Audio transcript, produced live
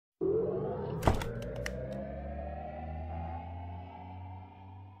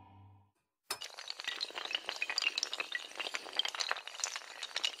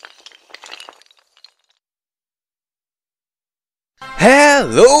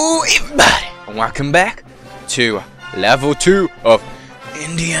Hello everybody, and welcome back to level 2 of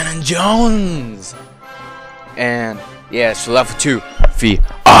Indiana Jones. And yes, level 2, the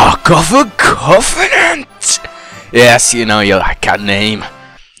Ark of the Covenant. Yes, you know you like that name.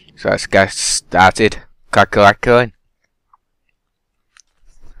 So let's get started. Calculating.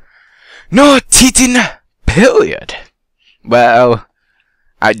 No cheating period. Well,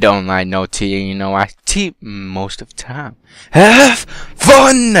 I don't like no cheating, you know, I cheat most of the time. Have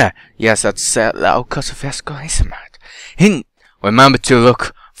fun! Yes, that's loud because of escalation. Hint, remember to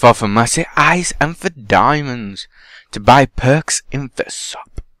look for the mercy eyes and the diamonds to buy perks in the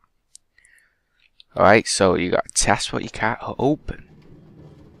shop. Alright, so you got a test what you can't open.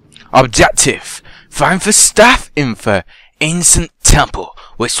 Objective, find the staff in the ancient temple,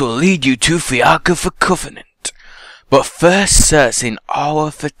 which will lead you to the Ark of the Covenant. But first search in all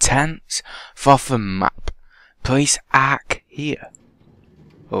of the tents for the map. Place Ark here.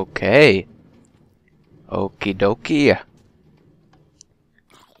 Okay. Okie dokie.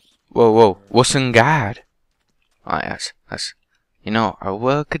 Whoa, whoa. What's in guard? Alright, that's, you know, I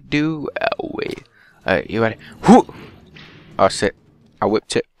will could do. Wait. Alright, you ready? Whoo! Oh, shit. I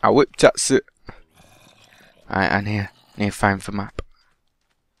whipped it. That's it. Alright, I need to find the map.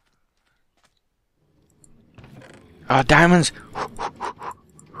 Oh, diamonds!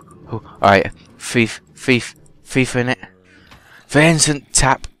 Alright, thief in it. The ancient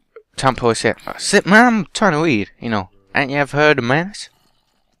temple is here. Sit, man, I'm trying to read, you know. Ain't you ever heard of Menace?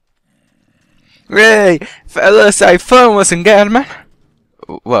 Hey, fellas, I found what's in guard, man.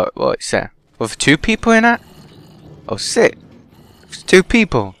 What's that? With 2 people in that? Oh, shit. It's 2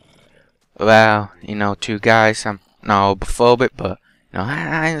 people. Well, you know, 2 guys, I'm not homophobic, but, you know,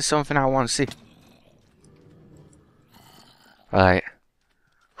 that ain't something I want to see. Right.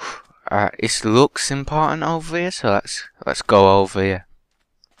 It looks important over here, so let's go over here.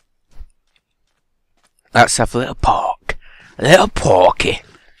 Let's have a little pork. A little porky.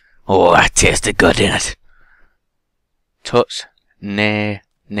 Oh, that tasted good, innit? Touch. Nearly.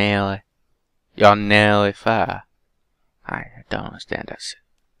 You're nearly there. I don't understand that. Is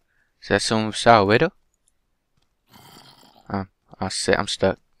that some sour widow? I'll sit. I'm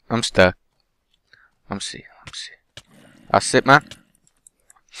stuck. I'm see. I'll sit, man.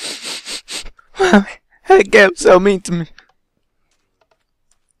 That game's so mean to me.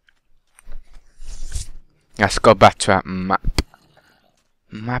 Let's go back to that map.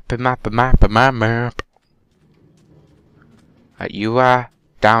 Map. You are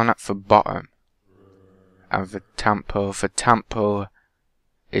down at the bottom of the temple. The temple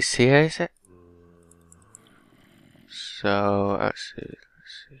is here, is it? So, let's see.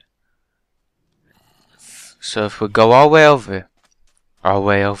 So if we go all the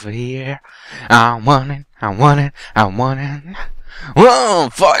way over here, I'm wanting. Whoa,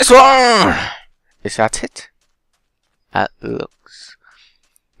 first one! Is that it? That looks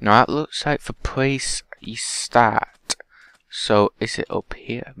like the place you start. So is it up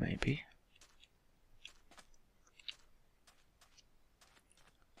here, maybe?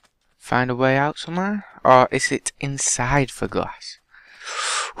 Find a way out somewhere? Or is it inside the glass?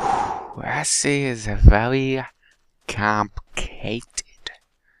 I see is very complicated.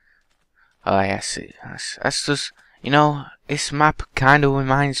 Oh, I see. That's just, you know, this map kind of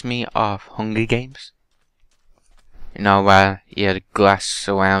reminds me of Hunger Games. You know, where you had glass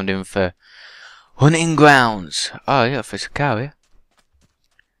surrounding the hunting grounds. Oh, yeah, there's a cow here.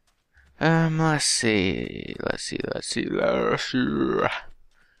 Let's see.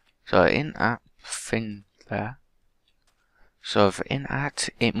 So in that thing there. So if in that,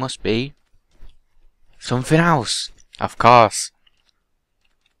 it must be something else, of course.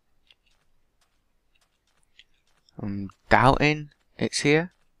 I'm doubting it's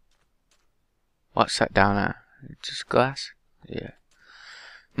here. What's that down there? Just glass? Yeah.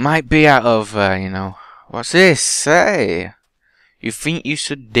 Might be out of, you know. What's this? Hey! You think you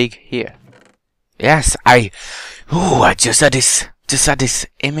should dig here? Yes, I just had this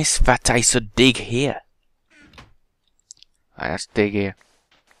image that I should dig here. Let's dig here.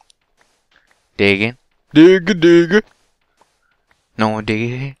 Digging. Dig. No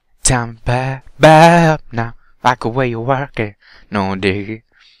digging. Tell me back now. Like the way you work it. No digging.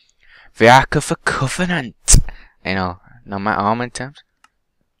 The Ark of the Covenant. You know, no matter how many times.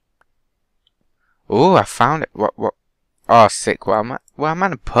 Oh, I found it. What? Oh, sick. What am I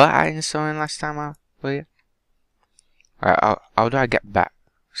gonna put out in something last time I was here? Alright, how do I get back?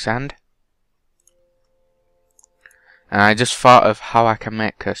 Sand? And I just thought of how I can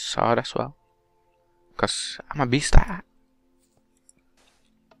make a sword as well. Because I'm a beast at that.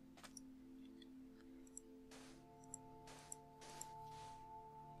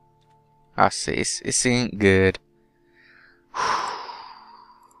 I see. It ain't good.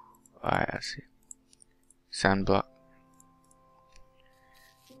 Alright, I see. Sand block.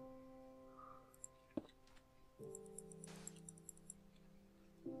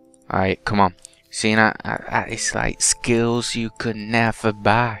 Alright, come on. See that? It's like skills you could never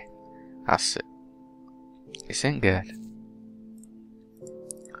buy. That's it. This ain't good.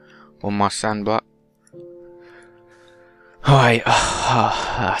 One more sand block. Alright,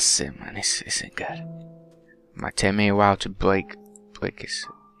 that's it, man. This ain't good. Might take me a while to break this.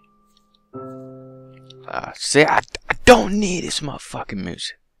 See, I don't need this motherfucking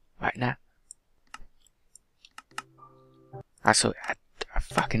music right now. I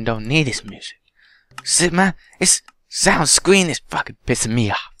fucking don't need this music. See, man, this sound screen is fucking pissing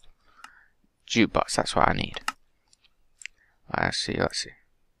me off. Jukebox, that's what I need. Let's see.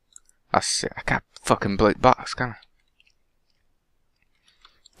 I can't fucking break box, can I?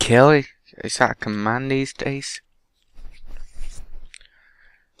 Kelly, is that a command these days?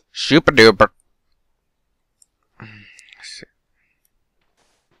 Super duper.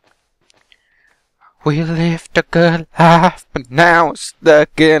 We lived a good life, but now we're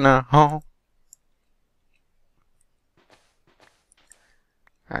stuck in a home.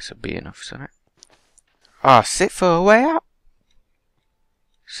 That should be enough, isn't it? Oh, sit for a way out?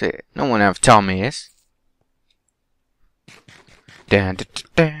 Sit. No one ever told me this. Down,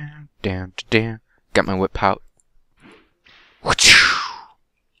 down, down, down. Got my whip out.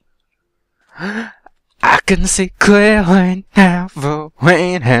 I can see clearly now the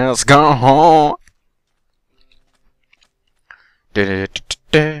rain has gone. Yeah,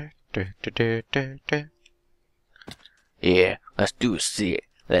 let's do a sit.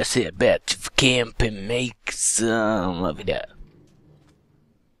 Let's head back to the camp and make some of it up.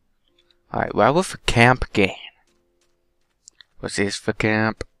 Alright, why was for camp again? Was this for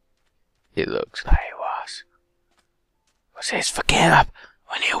camp? It looks like it was. Was this for camp?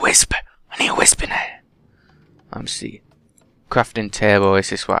 When you whisper that. I'm seeing. Crafting table,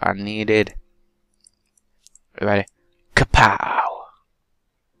 this is what I needed. Ready? Kapow!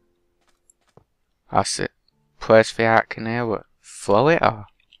 That's it. Press the icon here, what? Throw it or?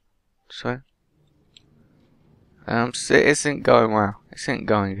 So? See, it isn't going well. It isn't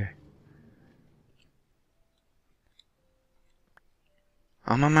going good.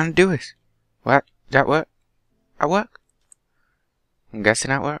 How am I meant to do this? What? That work? That work? I'm guessing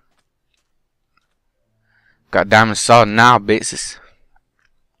that work. Got diamond sword now, bitches.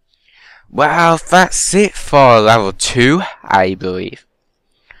 Well, that's it for level 2, I believe.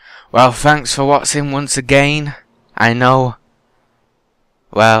 Well, thanks for watching once again. I know.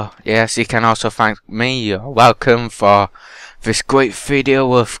 Well, yes, you can also thank me. You're welcome for this great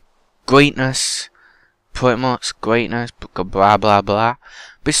video of greatness. Pretty much greatness, blah blah blah.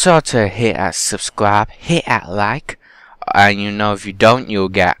 Be sure to hit that subscribe, hit that like, and you know if you don't, you'll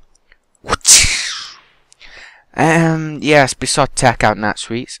get. Yes, be sure to check out Nat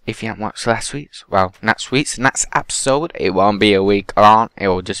Sweets if you haven't watched last week's. Well, Nat Sweets, Nat's episode. It won't be a week on, it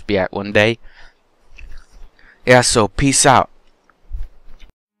will just be at one day. Yeah, so peace out.